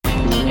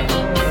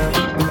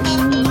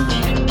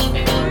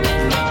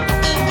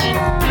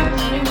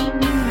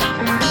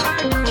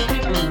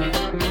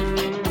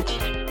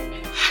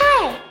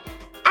Hi,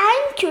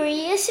 I'm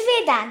Curious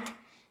Vedant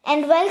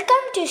and welcome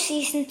to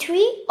season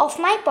 3 of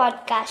my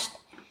podcast.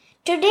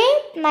 Today,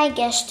 my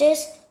guest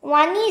is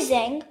Wani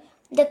Zeng,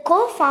 the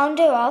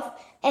co-founder of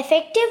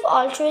Effective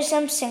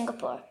Altruism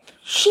Singapore.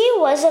 She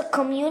was a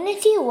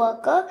community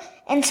worker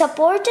and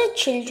supported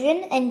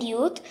children and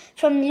youth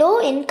from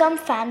low-income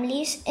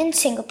families in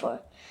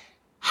Singapore.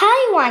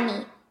 Hi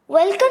Wani,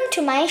 welcome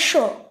to my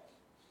show.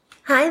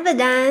 Hi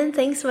Vadan,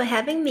 thanks for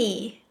having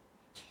me.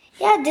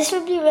 Yeah, this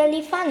will be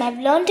really fun. I've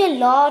learned a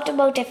lot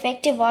about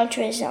effective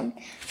altruism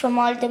from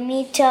all the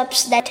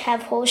meetups that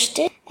have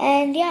hosted.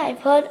 And yeah,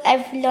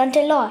 I've learned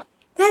a lot.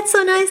 That's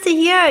so nice to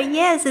hear.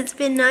 Yes, it's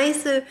been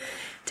nice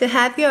to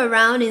have you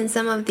around in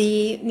some of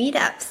the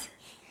meetups.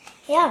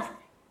 Yeah.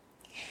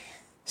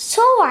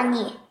 So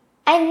Wani,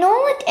 I know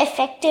what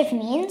effective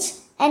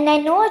means and I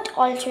know what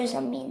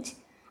altruism means.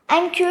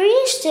 I'm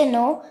curious to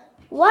know,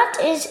 what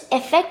is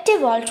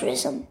effective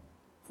altruism?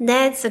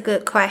 That's a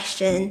good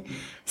question.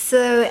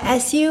 So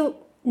as you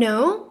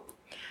know,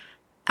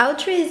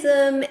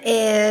 altruism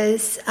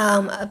is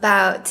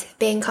about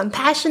being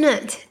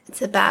compassionate.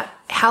 It's about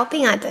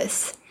helping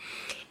others.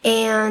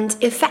 And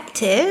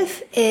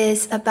effective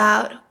is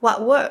about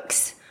what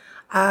works.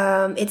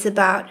 It's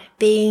about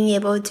being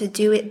able to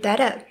do it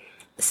better.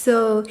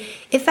 So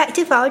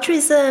effective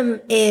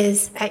altruism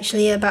is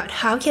actually about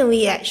how can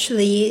we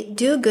actually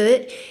do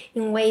good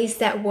in ways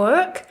that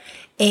work.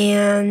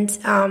 And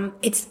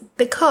it's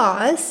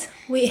because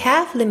we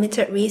have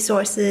limited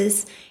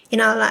resources in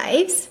our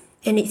lives,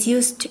 and it's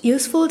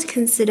useful to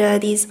consider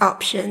these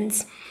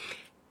options.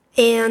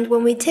 And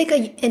when we take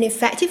an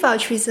effective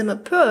altruism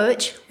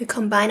approach, we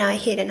combine our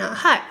head and our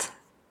heart.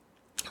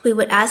 We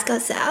would ask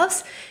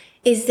ourselves,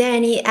 is there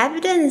any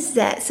evidence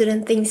that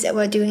certain things that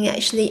we're doing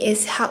actually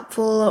is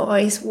helpful or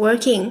is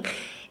working?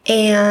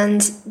 And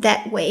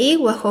that way,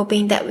 we're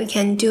hoping that we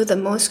can do the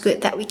most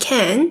good that we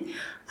can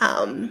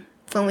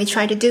when we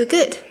try to do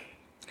good.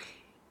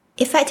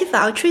 Effective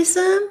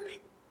altruism,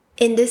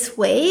 in this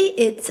way,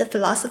 it's a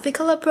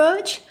philosophical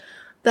approach,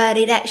 but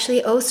it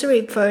actually also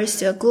refers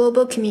to a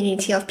global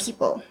community of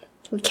people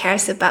who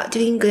cares about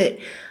doing good,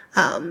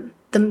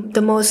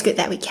 the most good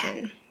that we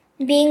can.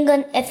 Being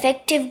an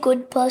effective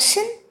good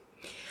person?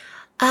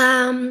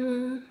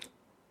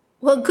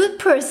 Well, good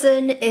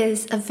person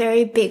is a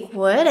very big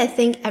word. I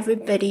think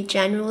everybody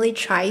generally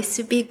tries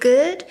to be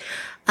good.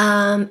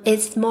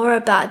 It's more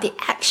about the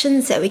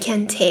actions that we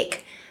can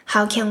take.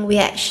 How can we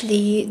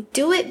actually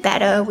do it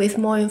better with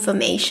more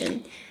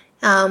information?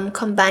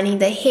 Combining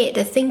the head,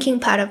 the thinking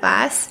part of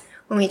us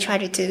when we try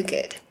to do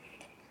good.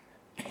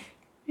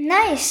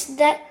 Nice.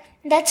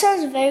 That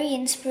sounds very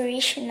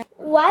inspirational.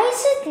 Why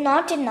is it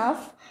not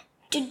enough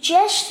to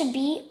just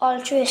be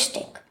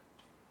altruistic?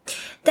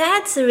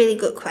 That's a really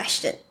good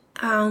question.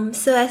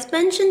 So as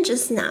mentioned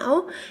just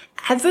now,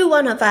 every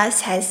one of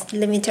us has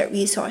limited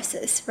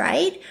resources,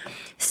 right?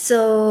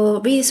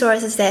 So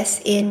resources as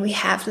in we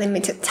have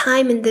limited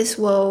time in this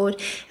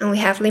world and we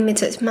have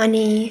limited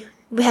money.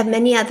 We have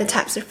many other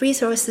types of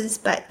resources,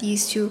 but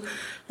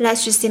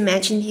let's just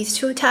imagine these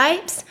two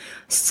types.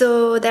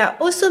 So there are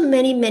also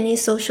many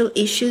social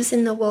issues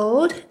in the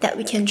world that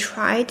we can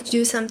try to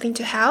do something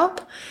to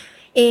help.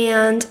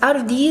 And out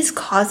of these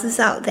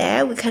causes out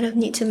there, we kind of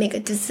need to make a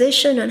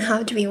decision on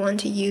how do we want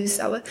to use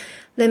our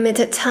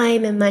limited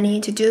time and money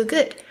to do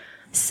good.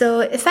 So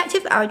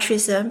effective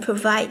altruism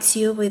provides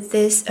you with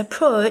this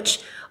approach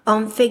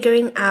on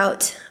figuring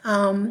out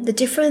the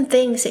different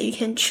things that you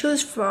can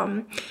choose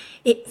from.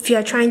 If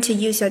you're trying to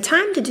use your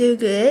time to do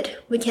good,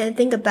 we can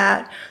think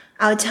about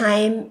our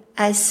time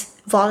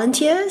as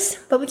volunteers,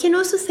 but we can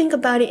also think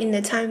about it in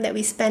the time that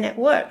we spend at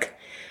work.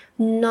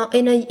 Not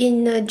in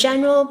a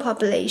general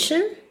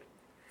population,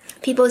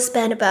 people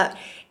spend about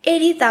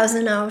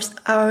 80,000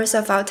 hours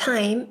of our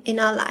time in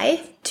our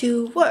life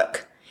to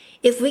work.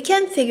 If we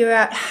can figure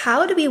out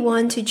how do we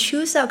want to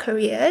choose our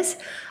careers,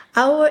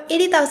 our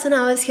 80,000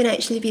 hours can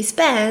actually be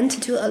spent to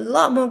do a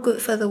lot more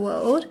good for the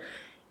world.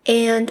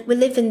 And we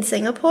live in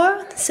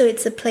Singapore, so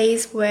it's a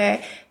place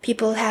where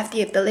people have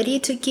the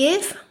ability to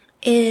give.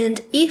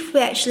 And if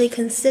we actually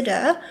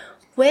consider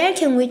where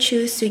can we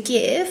choose to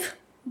give,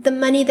 the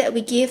money that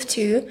we give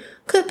to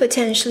could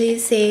potentially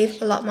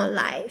save a lot more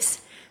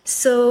lives.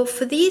 So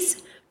for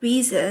these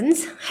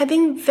reasons,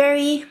 having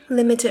very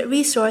limited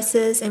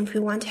resources and if we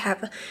want to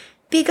have a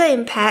bigger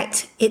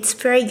impact, it's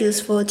very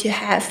useful to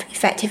have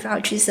effective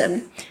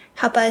altruism.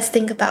 Help us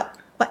think about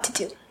what to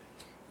do.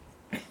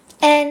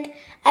 And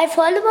I've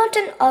heard about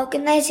an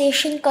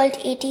organization called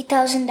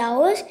 80,000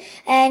 Hours.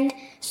 And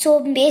so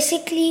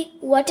basically,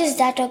 what is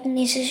that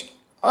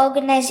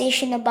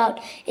organization about?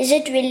 Is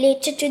it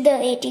related to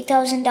the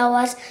 80,000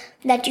 hours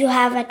that you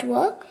have at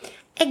work?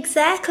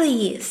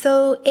 Exactly.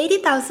 So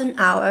 80,000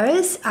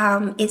 Hours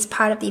is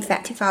part of the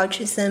Effective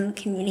Altruism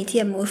community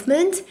and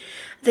movement.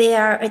 They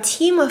are a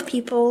team of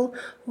people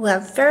who are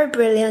very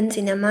brilliant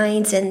in their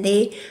minds, and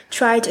they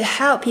try to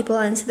help people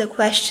answer the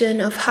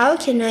question of how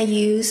can I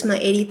use my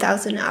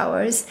 80,000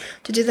 hours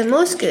to do the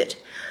most good.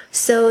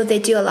 So they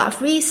do a lot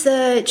of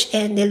research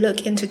and they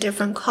look into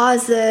different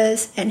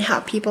causes and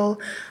help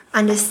people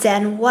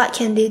understand what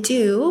can they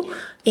do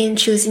in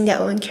choosing their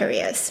own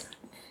careers.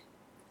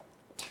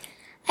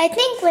 I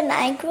think when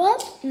I grow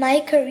up,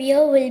 my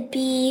career will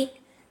be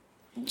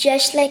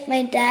just like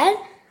my dad,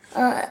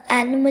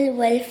 animal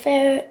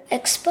welfare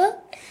expert.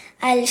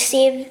 I'll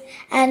save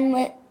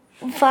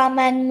farm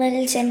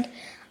animals, and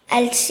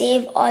I'll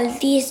save all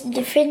these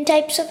different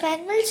types of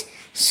animals.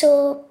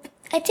 So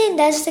I think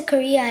that's the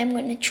career I'm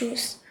going to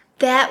choose.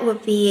 That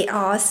would be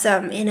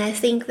awesome. And I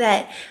think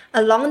that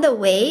along the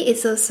way,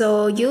 it's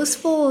also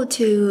useful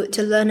to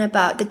learn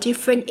about the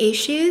different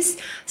issues.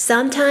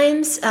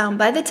 Sometimes,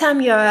 by the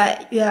time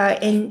you're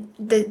in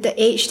the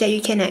age that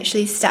you can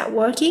actually start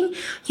working,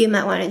 you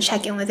might want to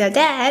check in with your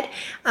dad.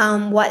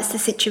 What's the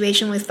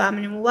situation with farm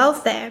animal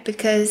welfare?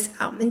 Because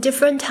in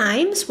different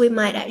times, we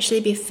might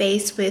actually be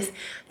faced with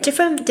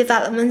different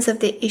developments of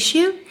the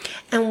issue.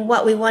 And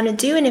what we want to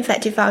do in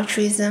effective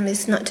altruism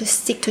is not to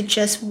stick to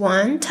just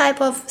one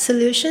type of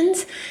solution.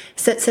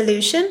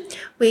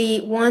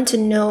 We want to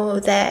know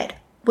that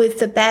with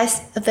the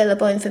best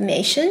available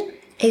information,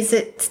 is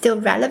it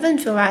still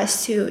relevant for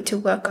us to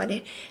work on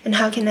it? And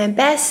how can I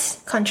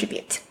best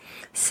contribute?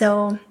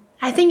 So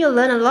I think you'll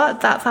learn a lot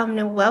about farm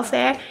animal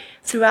welfare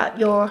throughout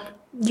your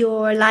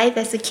life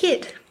as a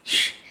kid.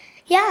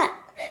 Yeah,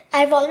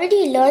 I've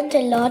already learned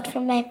a lot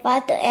from my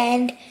father,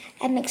 and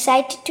I'm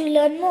excited to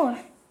learn more.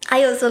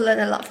 I also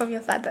learned a lot from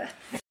your father.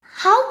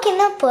 How can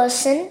a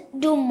person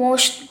do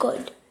most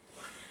good?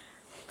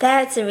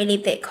 That's a really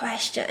big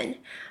question.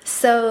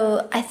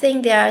 So I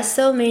think there are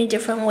so many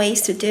different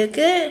ways to do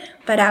good,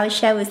 but I'll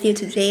share with you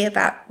today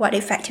about what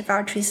effective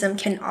altruism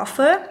can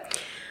offer.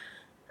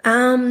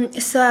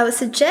 So I would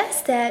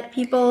suggest that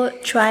people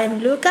try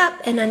and look up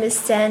and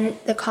understand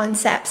the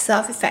concepts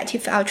of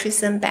effective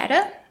altruism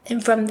better.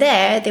 And from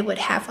there, they would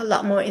have a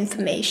lot more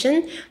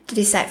information to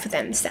decide for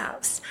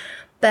themselves.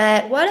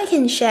 But what I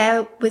can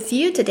share with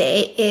you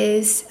today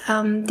is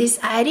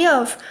this idea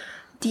of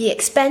the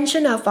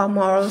expansion of our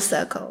moral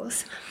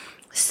circles.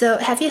 So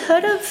have you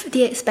heard of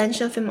the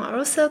expansion of a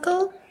moral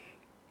circle?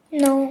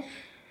 No.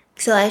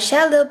 So I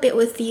share a little bit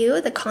with you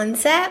the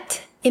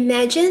concept.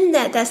 Imagine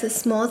that there's a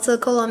small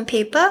circle on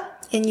paper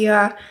and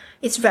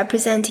it's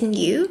representing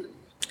you.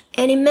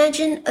 And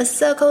imagine a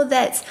circle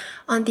that's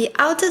on the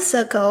outer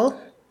circle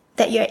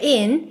that you're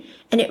in,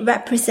 and it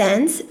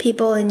represents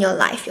people in your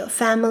life, your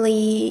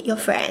family, your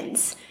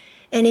friends.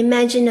 And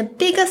imagine a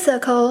bigger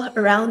circle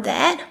around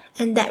that,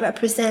 and that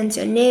represents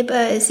your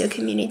neighbors, your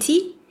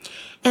community.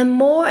 And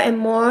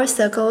more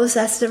circles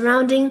are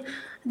surrounding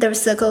the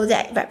circle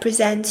that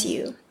represents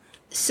you.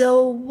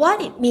 So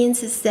what it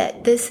means is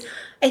that this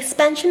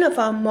expansion of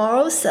our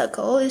moral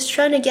circle is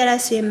trying to get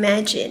us to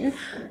imagine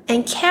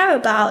and care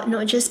about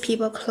not just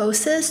people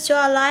closest to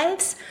our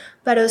lives,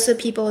 but also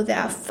people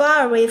that are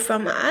far away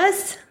from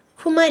us,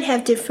 who might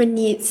have different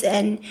needs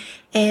and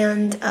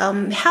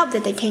help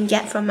that they can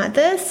get from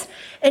others.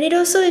 And it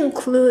also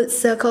includes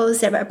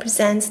circles that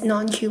represent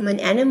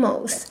non-human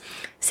animals,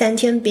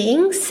 sentient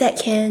beings that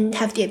can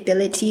have the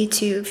ability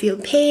to feel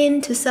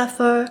pain, to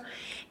suffer,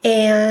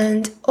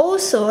 and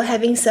also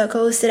having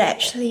circles that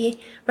actually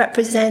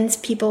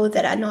represent people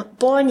that are not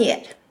born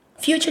yet,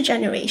 future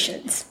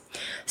generations.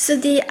 So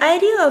the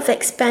idea of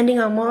expanding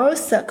our moral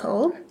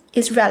circle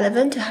is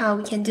relevant to how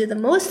we can do the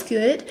most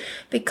good,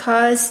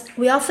 because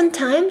we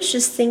oftentimes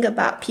just think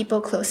about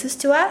people closest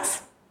to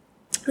us.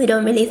 We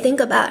don't really think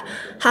about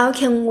how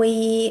can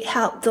we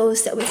help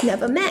those that we've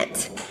never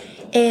met.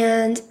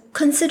 And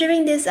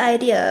considering this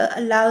idea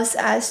allows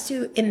us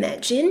to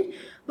imagine,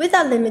 with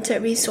our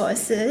limited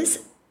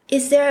resources,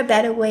 is there a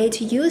better way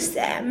to use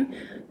them?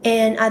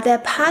 And are there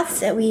paths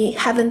that we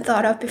haven't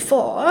thought of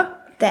before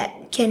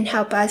that can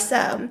help us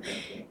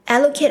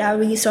allocate our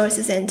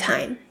resources and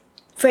time?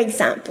 For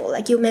example,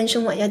 like you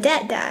mentioned what your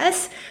dad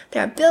does,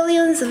 there are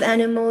billions of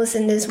animals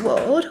in this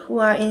world who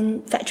are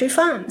in factory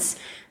farms.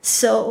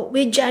 So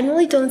we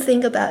generally don't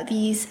think about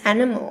these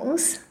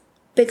animals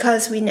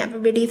because we never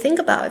really think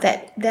about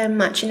that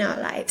much in our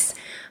lives.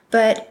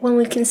 But when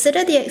we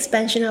consider the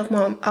expansion of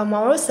our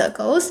moral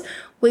circles,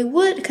 we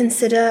would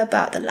consider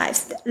about the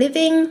lives they're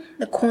living,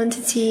 the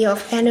quantity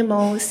of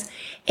animals,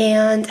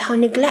 and how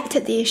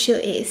neglected the issue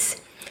is.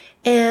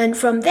 And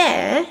from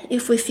there,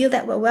 if we feel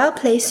that we're well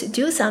placed to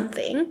do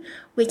something,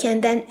 we can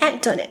then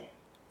act on it.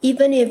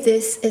 Even if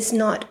this is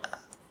not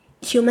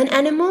human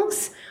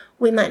animals,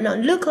 we might not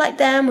look like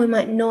them, we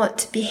might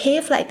not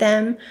behave like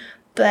them,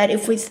 but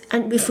if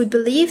we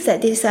believe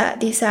that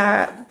these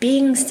are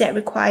beings that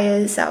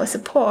requires our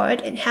support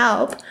and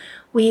help,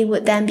 we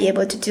would then be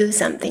able to do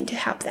something to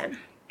help them.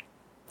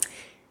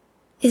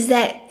 Is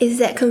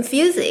that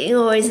confusing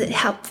or is it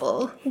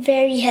helpful?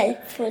 Very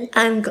helpful.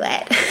 I'm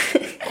glad.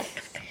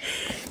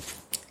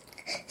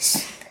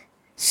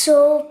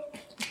 So,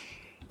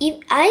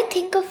 I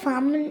think of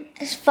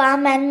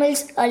farm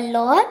animals a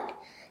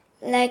lot,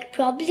 like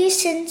probably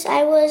since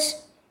I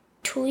was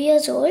 2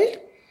 years old,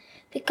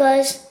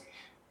 because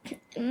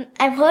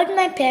I've heard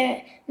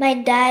my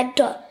dad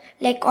talk,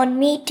 like on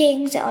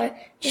meetings or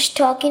just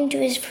talking to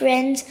his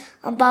friends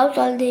about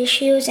all the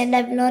issues, and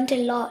I've learned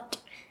a lot.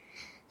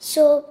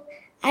 So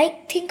I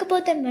think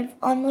about them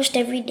almost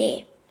every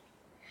day.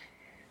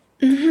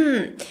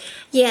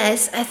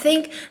 Yes, I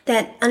think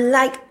that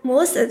unlike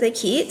most other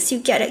kids, you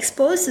get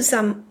exposed to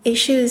some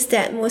issues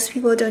that most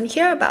people don't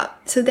hear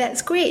about. So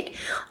that's great.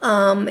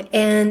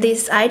 And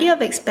this idea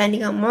of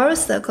expanding our moral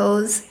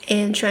circles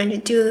and trying to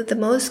do the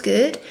most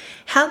good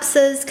helps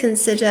us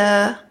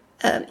consider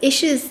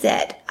issues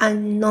that are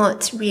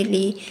not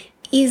really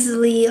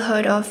easily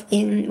heard of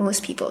in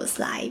most people's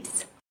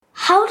lives.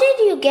 How did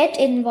you get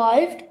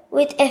involved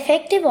with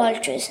effective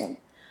altruism?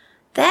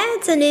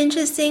 That's an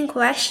interesting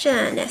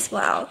question as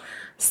well.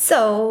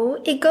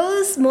 So it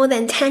goes more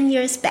than 10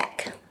 years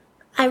back.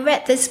 I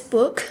read this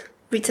book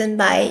written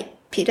by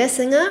Peter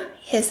Singer.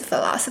 He's a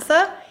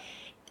philosopher.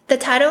 The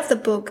title of the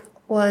book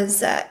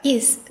was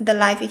Is the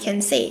Life You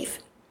Can Save?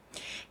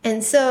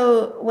 And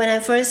so when I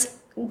first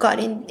got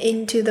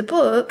into the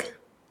book,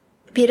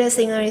 Peter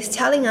Singer is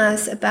telling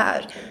us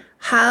about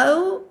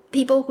how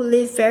people who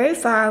live very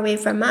far away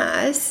from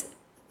us,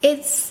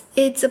 it's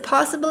a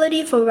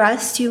possibility for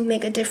us to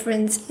make a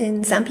difference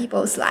in some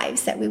people's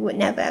lives that we would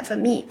never ever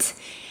meet.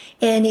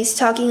 And he's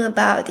talking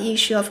about the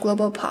issue of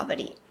global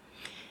poverty.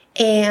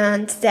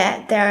 And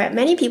that there are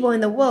many people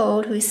in the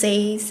world who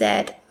say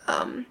that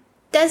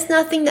there's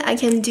nothing that I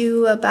can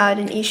do about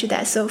an issue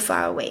that's so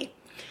far away.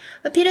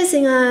 But Peter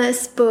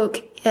Singer's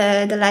book,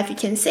 The Life You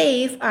Can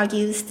Save,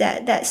 argues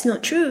that that's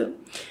not true.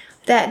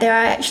 That there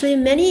are actually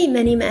many,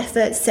 many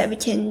methods that we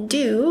can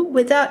do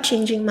without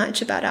changing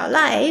much about our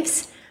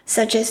lives,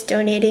 such as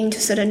donating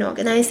to certain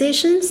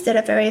organizations that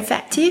are very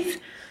effective,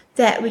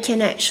 that we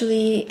can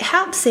actually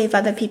help save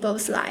other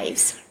people's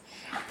lives,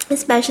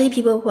 especially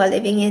people who are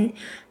living in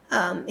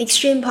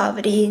extreme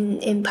poverty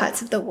in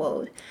parts of the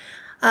world.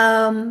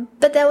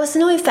 But there was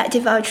no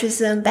effective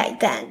altruism back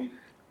then.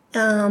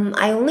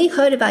 I only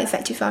heard about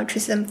effective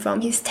altruism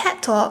from his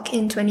TED Talk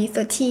in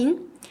 2013.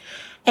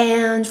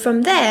 And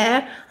from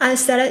there, I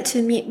started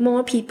to meet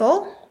more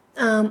people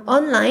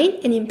online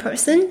and in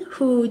person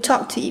who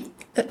talked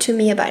to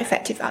me about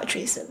effective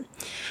altruism.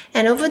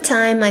 And over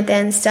time, I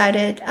then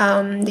started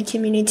the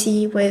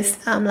community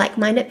with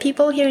like-minded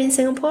people here in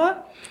Singapore,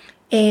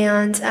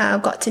 and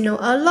got to know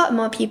a lot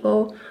more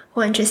people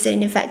who are interested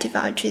in effective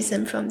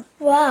altruism from.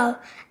 Wow.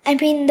 I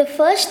mean, the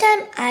first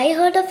time I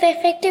heard of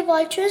effective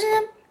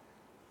altruism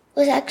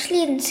was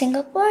actually in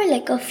Singapore,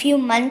 like a few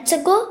months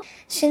ago.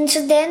 Since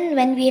then,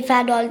 when we've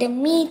had all the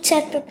meets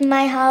at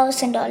my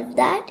house and all of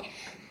that,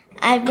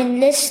 I've been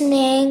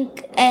listening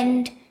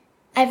and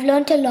I've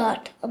learned a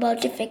lot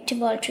about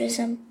effective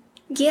altruism.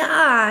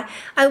 Yeah,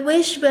 I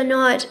wish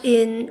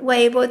we're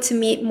able to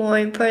meet more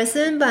in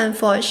person, but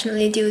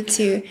unfortunately due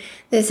to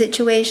the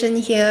situation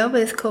here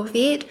with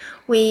COVID,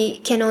 we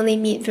can only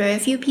meet very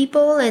few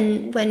people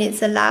and when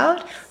it's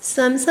allowed.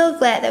 So I'm so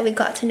glad that we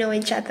got to know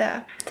each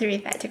other through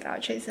effective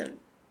altruism.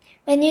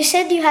 When you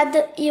said you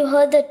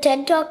heard the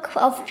TED Talk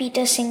of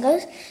Peter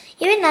Singer's,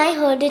 even I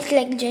heard it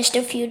like just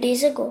a few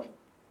days ago.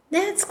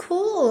 That's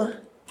cool.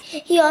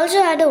 He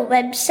also had a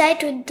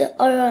website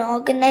or an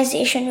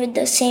organization with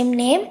the same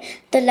name,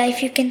 The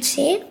Life You Can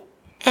Save.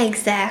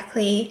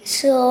 Exactly.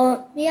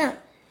 So yeah,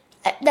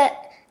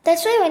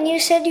 that's why when you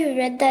said you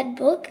read that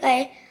book,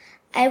 I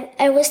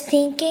was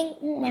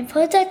thinking I've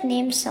heard that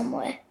name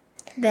somewhere.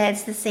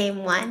 That's the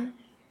same one.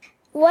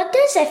 What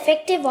does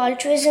Effective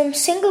Altruism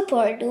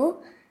Singapore do,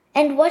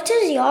 and what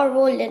is your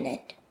role in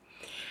it?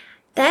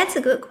 That's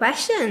a good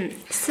question.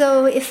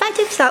 So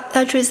Effective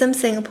Altruism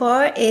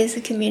Singapore is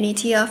a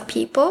community of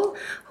people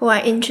who are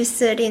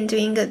interested in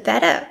doing good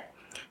better.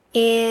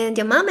 And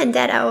your mom and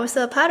dad are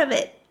also a part of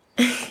it.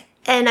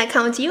 And I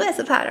count you as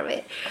a part of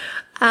it.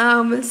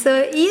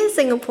 So ES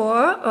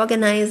Singapore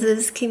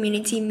organizes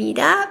community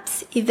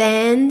meetups,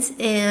 events,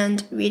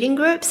 and reading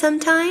groups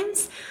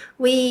sometimes.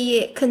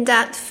 We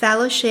conduct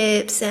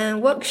fellowships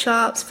and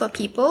workshops for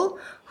people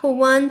who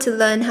want to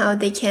learn how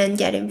they can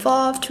get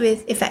involved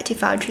with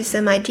effective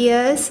altruism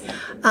ideas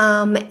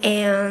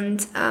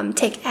and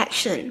take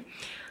action.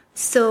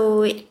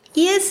 So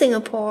ES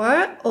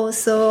Singapore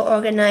also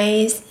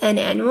organize an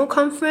annual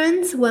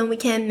conference when we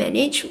can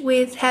manage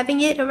with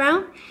having it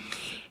around.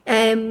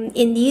 In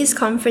these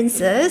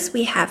conferences,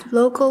 we have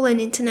local and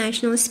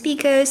international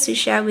speakers to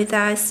share with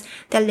us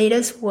their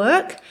latest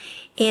work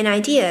and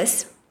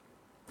ideas.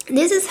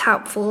 This is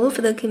helpful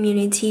for the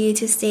community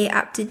to stay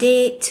up to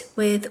date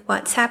with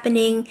what's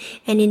happening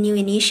and any new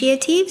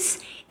initiatives.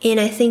 And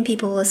I think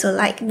people also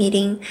like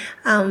meeting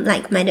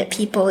like-minded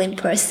people in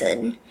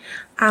person.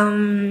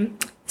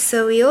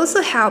 So we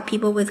also help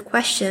people with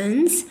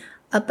questions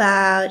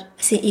about,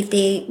 say, if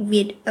they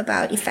read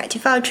about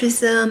effective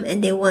altruism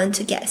and they want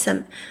to get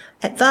some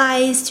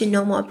advice to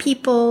know more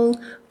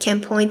people, can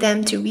point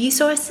them to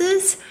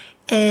resources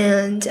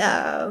and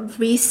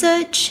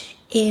research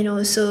and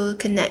also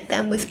connect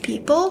them with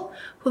people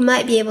who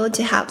might be able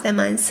to help them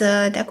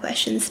answer their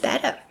questions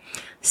better.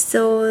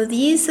 So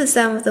these are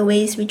some of the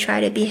ways we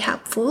try to be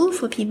helpful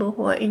for people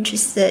who are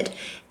interested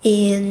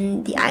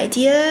in the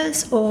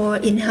ideas or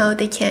in how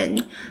they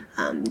can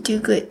do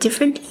good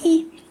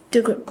differently,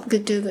 do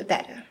good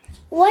better.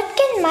 What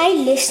can my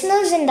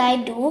listeners and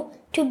I do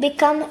to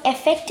become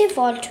effective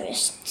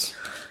altruists?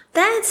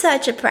 That's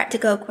such a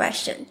practical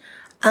question.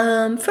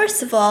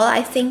 First of all,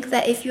 I think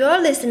that if your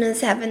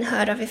listeners haven't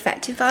heard of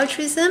effective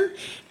altruism,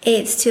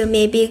 it's to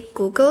maybe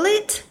Google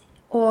it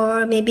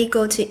or maybe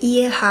go to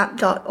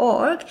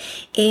eahub.org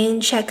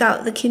and check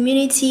out the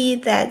community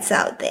that's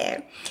out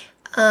there.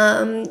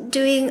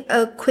 Doing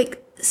a quick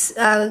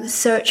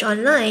search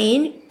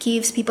online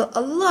gives people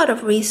a lot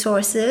of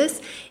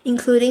resources,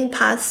 including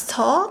past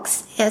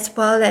talks as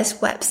well as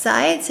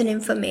websites and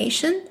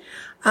information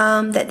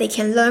that they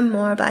can learn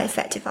more about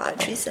effective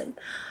altruism.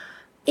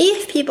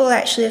 If people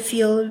actually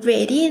feel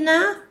ready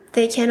enough,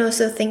 they can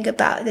also think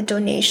about the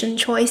donation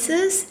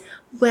choices.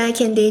 Where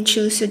can they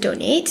choose to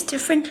donate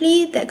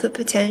differently that could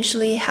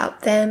potentially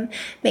help them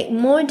make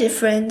more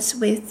difference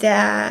with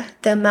the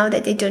amount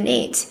that they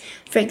donate?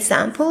 For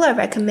example, I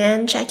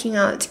recommend checking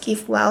out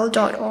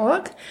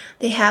givewell.org.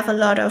 They have a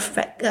lot of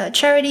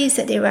charities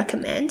that they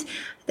recommend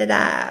that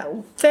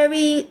are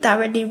very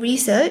thoroughly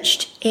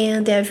researched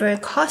and they're very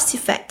cost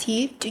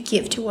effective to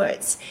give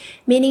towards.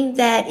 Meaning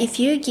that if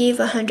you give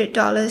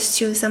 $100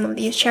 to some of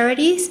these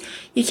charities,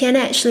 you can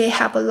actually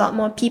help a lot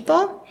more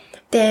people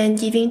than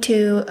giving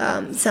to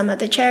some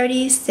other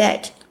charities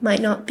that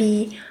might not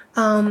be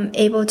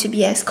able to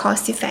be as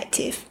cost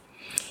effective.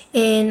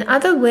 And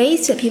other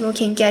ways that people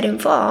can get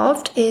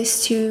involved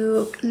is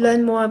to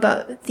learn more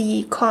about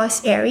the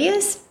cause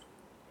areas.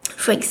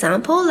 For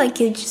example, like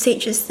you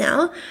said just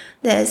now,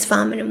 there's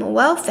farm animal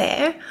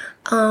welfare,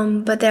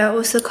 but there are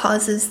also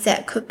causes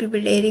that could be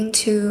relating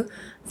to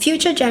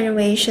future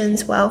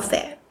generations'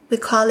 welfare. We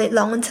call it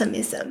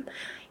long-termism.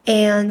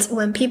 And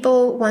when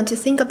people want to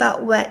think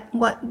about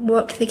what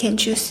work they can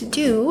choose to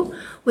do,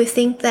 we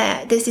think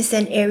that this is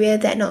an area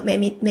that not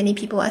many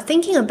people are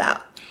thinking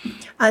about.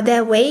 Are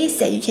there ways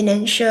that you can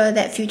ensure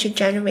that future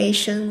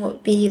generation will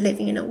be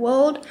living in a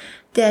world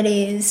that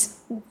is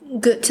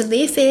good to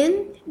live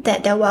in,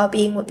 that their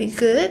well-being will be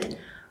good?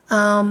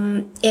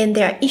 And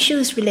there are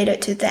issues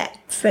related to that.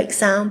 For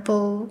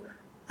example,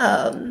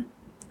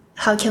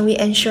 how can we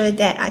ensure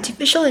that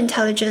artificial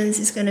intelligence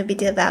is going to be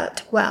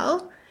developed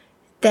well,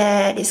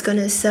 that is going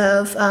to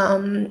serve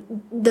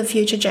the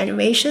future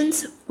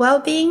generations'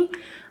 well-being?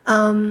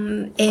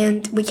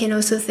 And we can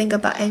also think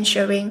about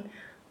ensuring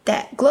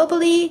that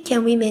globally,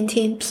 can we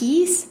maintain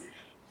peace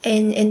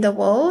in the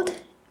world?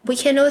 We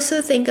can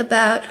also think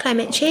about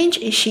climate change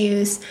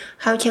issues.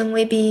 How can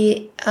we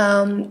be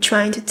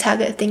trying to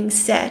target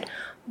things that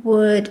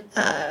would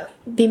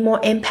be more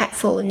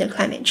impactful in the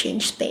climate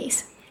change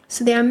space?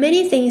 So there are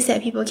many things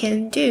that people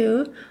can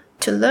do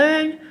to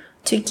learn,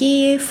 to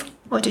give,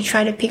 or to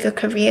try to pick a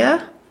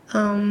career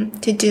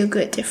to do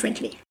good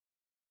differently.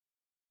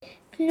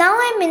 Now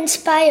I'm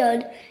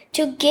inspired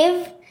to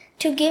give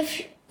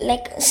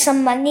like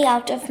some money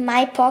out of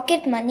my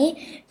pocket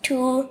money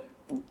to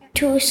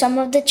some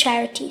of the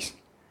charities.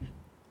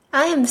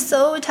 I am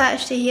so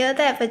touched to hear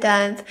that,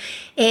 Vedant,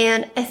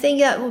 and I think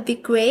that would be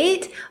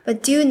great,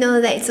 but do know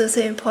that it's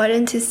also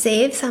important to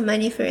save some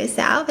money for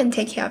yourself and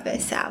take care of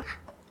yourself.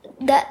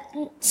 That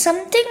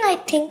something I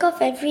think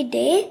of every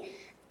day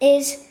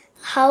is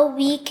how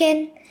we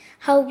can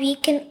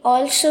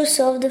also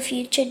serve the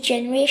future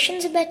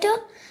generations better,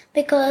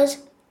 because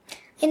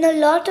in a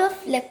lot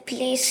of like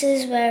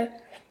places where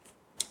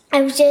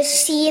I've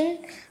just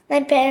seen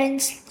my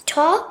parents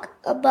talk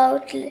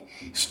about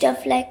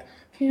stuff like,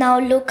 now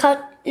look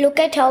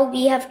at how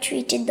we have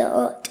treated the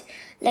earth,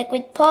 like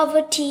with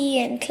poverty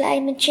and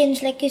climate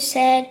change, like you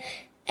said,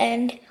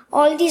 and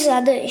all these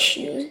other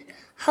issues.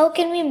 How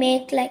can we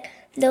make like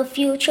the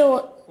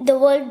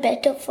world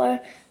better for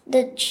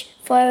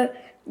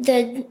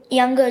the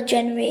younger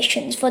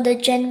generations, for the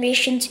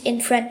generations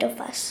in front of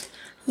us?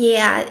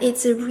 Yeah,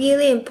 it's a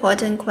really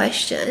important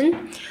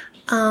question.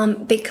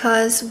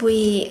 Because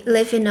we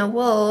live in a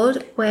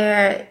world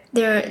where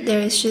there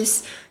is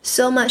just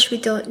so much we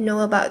don't know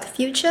about the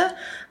future,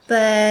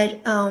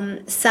 but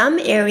some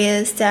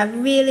areas that are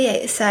really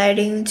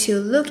exciting to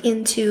look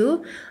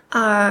into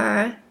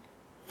are,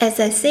 as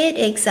I said,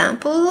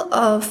 example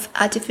of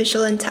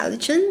artificial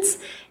intelligence.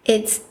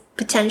 It's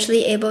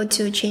potentially able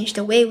to change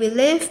the way we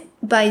live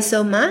by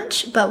so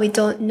much, but we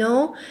don't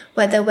know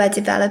whether we're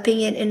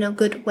developing it in a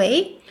good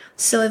way.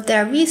 So if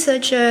there are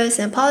researchers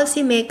and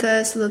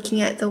policymakers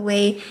looking at the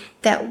way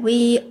that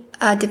we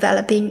are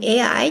developing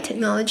AI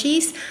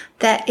technologies,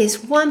 that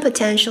is one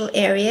potential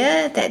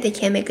area that they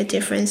can make a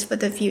difference for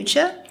the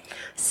future.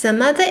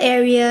 Some other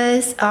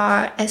areas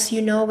are, as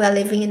you know, we're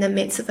living in the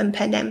midst of a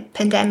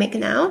pandemic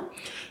now.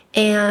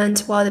 And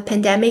while the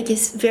pandemic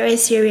is very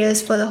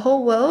serious for the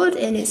whole world,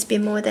 and it's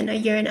been more than a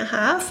year and a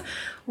half,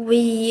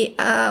 we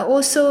are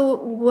also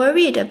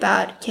worried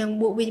about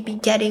would we be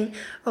getting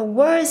a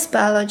worse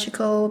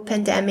biological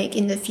pandemic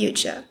in the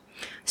future.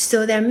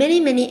 So there are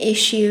many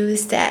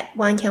issues that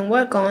one can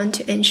work on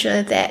to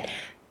ensure that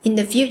in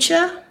the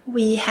future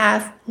we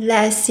have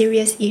less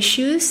serious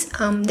issues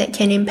that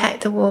can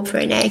impact the world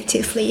very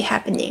negatively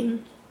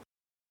happening.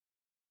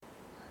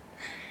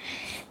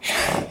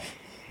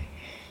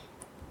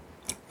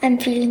 I'm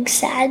feeling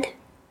sad.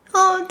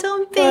 Oh,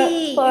 don't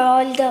be.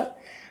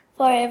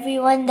 For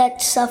everyone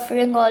that's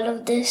suffering all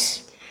of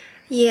this.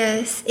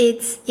 Yes,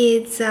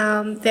 it's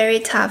very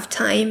tough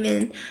time,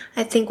 and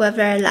I think we're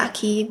very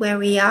lucky where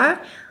we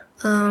are.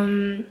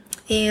 And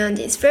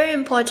it's very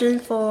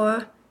important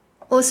for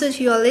also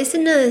to your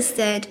listeners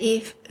that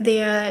if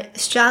they are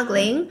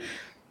struggling,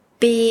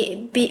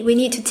 we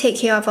need to take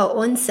care of our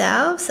own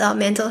selves, our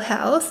mental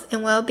health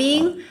and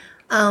well-being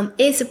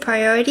is a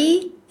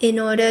priority. In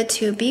order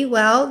to be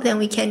well, then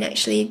we can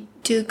actually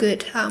do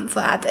good for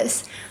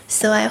others.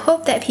 So I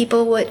hope that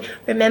people would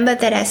remember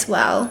that as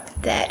well,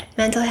 that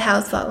mental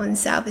health for our own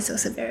self is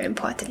also very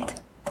important.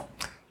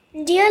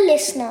 Dear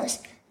listeners,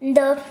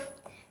 the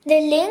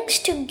links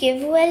to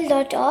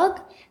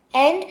givewell.org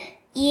and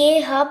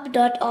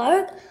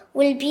eahub.org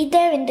will be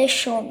there in the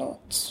show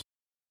notes.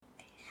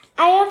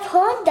 I have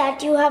heard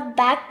that you have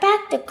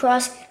backpacked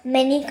across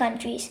many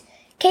countries.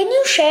 Can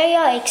you share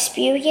your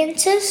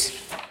experiences?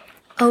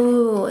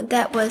 Oh,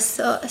 that was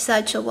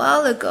such a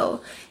while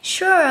ago.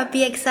 Sure, I'll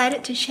be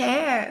excited to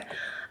share.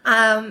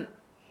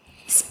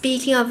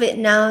 Speaking of it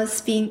now,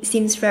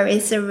 seems very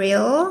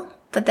surreal,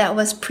 but that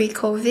was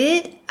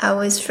pre-COVID. I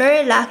was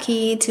very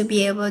lucky to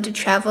be able to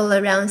travel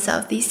around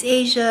Southeast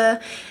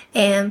Asia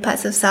and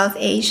parts of South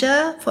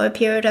Asia for a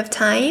period of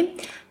time.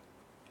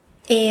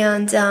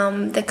 And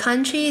the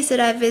countries that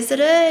I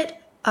visited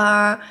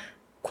are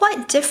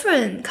quite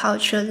different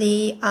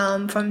culturally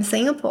from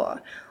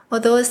Singapore.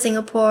 Although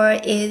Singapore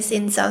is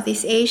in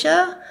Southeast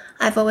Asia,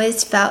 I've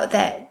always felt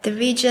that the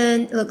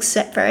region looks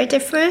very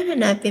different,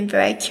 and I've been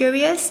very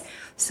curious.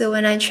 So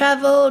when I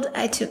traveled,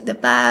 I took the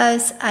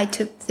bus, I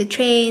took the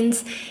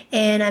trains,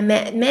 and I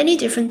met many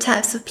different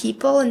types of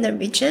people in the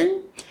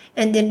region,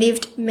 and they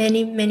lived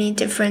many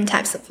different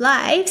types of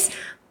lives.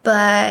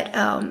 But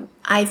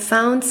I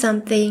found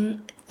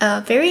something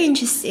very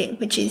interesting,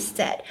 which is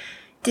that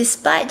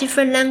despite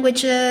different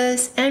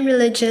languages and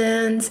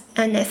religions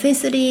and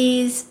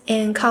ethnicities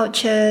and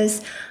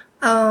cultures,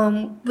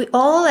 we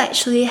all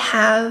actually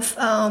have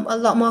a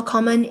lot more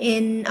common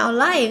in our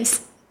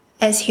lives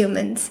as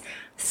humans.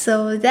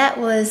 So that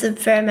was a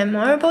very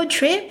memorable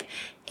trip,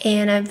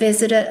 and I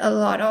visited a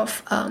lot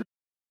of...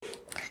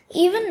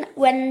 Even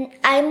when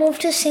I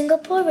moved to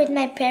Singapore with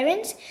my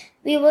parents,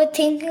 we were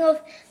thinking of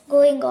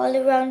going all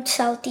around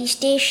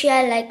Southeast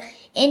Asia, like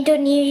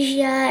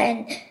Indonesia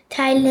and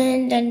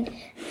Thailand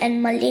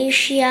and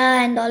Malaysia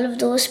and all of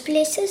those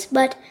places,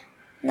 but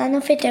none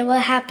of it ever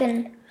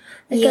happened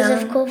because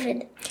of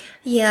COVID.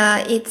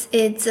 Yeah, it's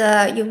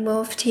you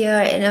moved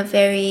here in a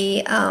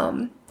very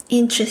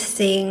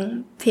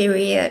interesting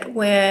period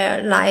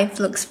where life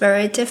looks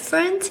very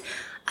different.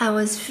 I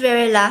was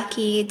very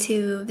lucky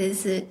to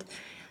visit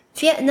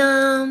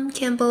Vietnam,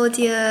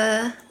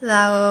 Cambodia,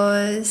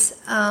 Laos,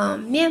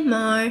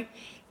 Myanmar,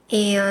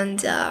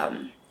 and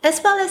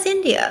as well as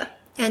India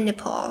and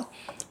Nepal.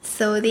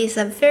 So these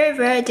are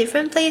very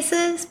different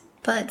places,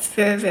 but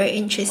very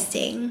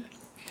interesting.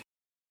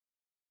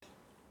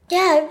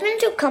 Yeah, I've been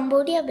to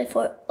Cambodia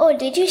before. Oh,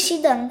 did you see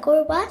the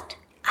Angkor Wat?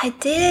 I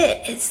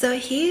did. It's so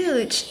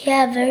huge.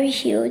 Yeah, very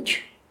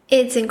huge.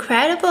 It's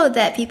incredible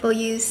that people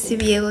used to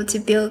be able to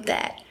build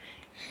that.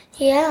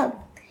 Yeah.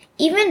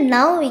 Even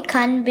now we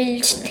can't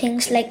build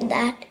things like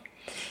that.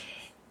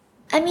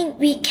 I mean,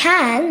 we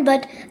can,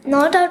 but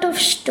not out of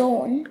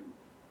stone.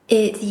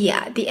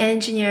 The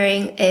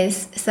engineering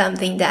is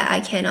something that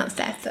I cannot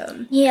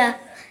fathom. Yeah,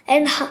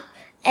 and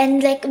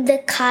like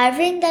the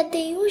carving that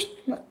they used,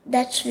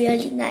 that's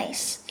really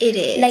nice. It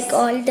is. Like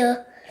all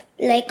the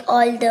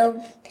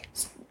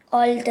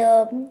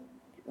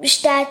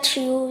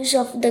statues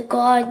of the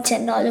gods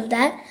and all of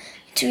that.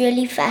 It's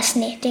really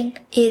fascinating.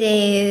 It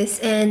is,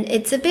 and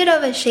it's a bit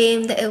of a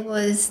shame that it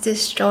was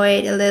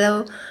destroyed a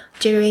little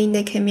during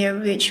the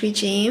Khmer Rouge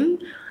regime.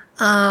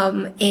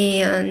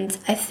 And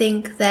I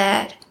think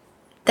that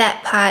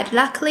part,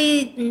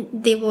 luckily,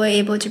 they were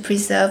able to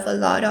preserve a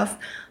lot of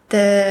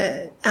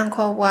the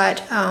Angkor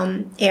Wat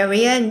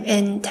area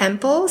and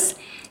temples.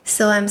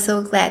 So I'm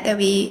so glad that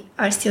we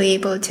are still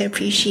able to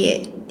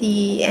appreciate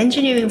the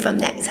engineering from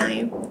that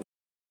time.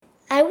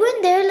 I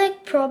went there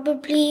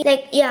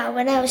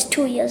when I was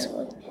 2 years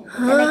old.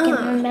 And I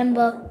can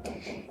remember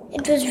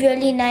it was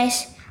really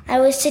nice. I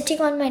was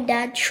sitting on my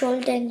dad's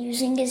shoulder and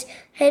using his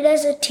head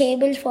as a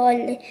table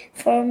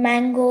for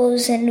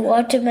mangoes and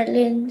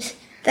watermelons.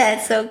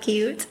 That's so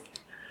cute.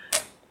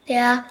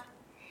 Yeah,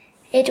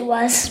 it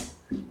was.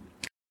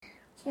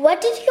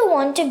 What did you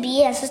want to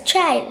be as a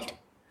child?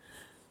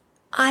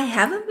 I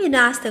haven't been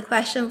asked the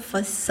question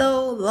for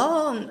so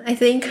long. I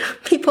think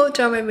people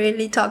don't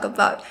really talk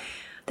about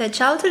the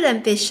childhood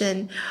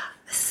ambition.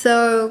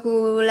 So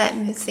let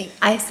me think.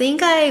 I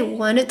think I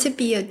wanted to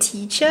be a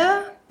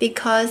teacher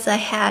because I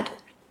had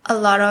a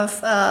lot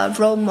of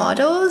role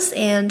models,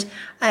 and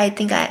I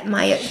think I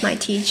admired my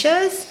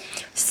teachers.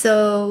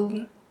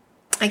 So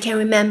I can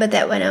remember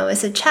that when I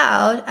was a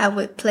child, I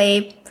would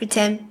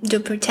do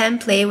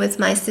pretend play with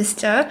my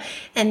sister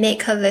and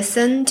make her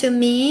listen to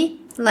me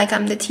like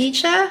I'm the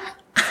teacher.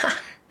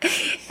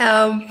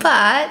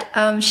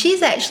 But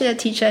she's actually a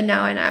teacher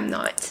now and I'm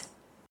not.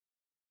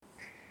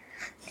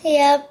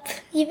 Yep,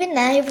 even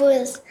I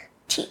was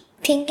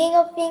thinking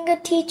of being a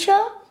teacher,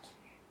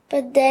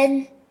 but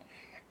then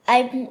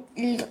I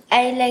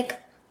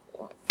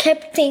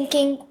kept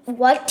thinking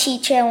what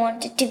teacher I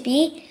wanted to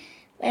be,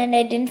 and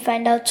I didn't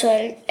find out,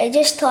 so I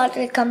just thought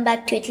I'll come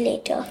back to it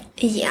later.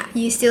 Yeah,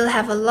 you still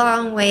have a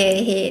long way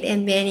ahead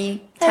and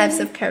many types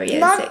of careers.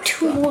 Not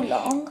too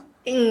long.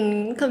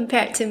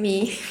 Compared to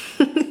me.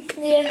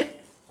 Yeah.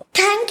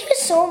 Thank you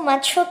so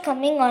much for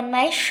coming on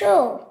my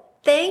show.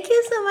 Thank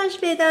you so much,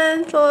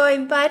 Vedant, for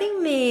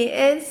inviting me.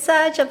 It's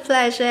such a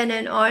pleasure and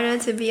an honor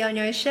to be on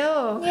your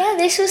show. Yeah,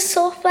 this was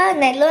so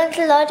fun. I learned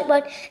a lot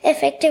about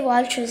effective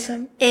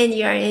altruism. And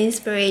you're an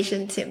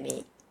inspiration to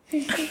me.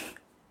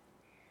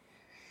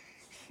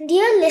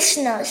 Dear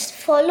listeners,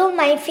 follow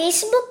my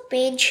Facebook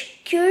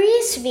page,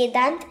 Curious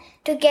Vedant,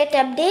 to get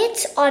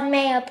updates on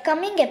my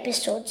upcoming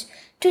episodes,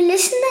 to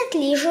listen at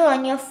leisure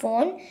on your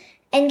phone,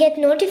 and get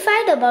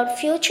notified about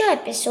future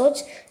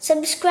episodes.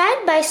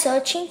 Subscribe by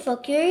searching for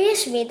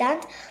Curious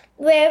Vedant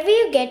wherever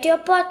you get your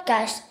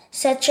podcasts,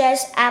 such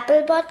as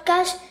Apple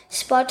Podcasts,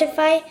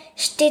 Spotify,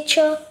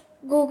 Stitcher,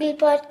 Google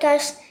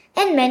Podcasts,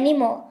 and many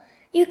more.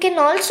 You can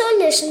also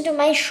listen to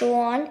my show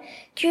on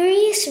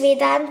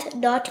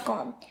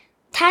CuriousVedant.com.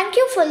 Thank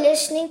you for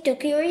listening to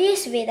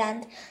Curious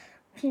Vedant.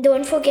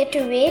 Don't forget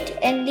to rate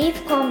and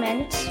leave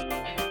comments.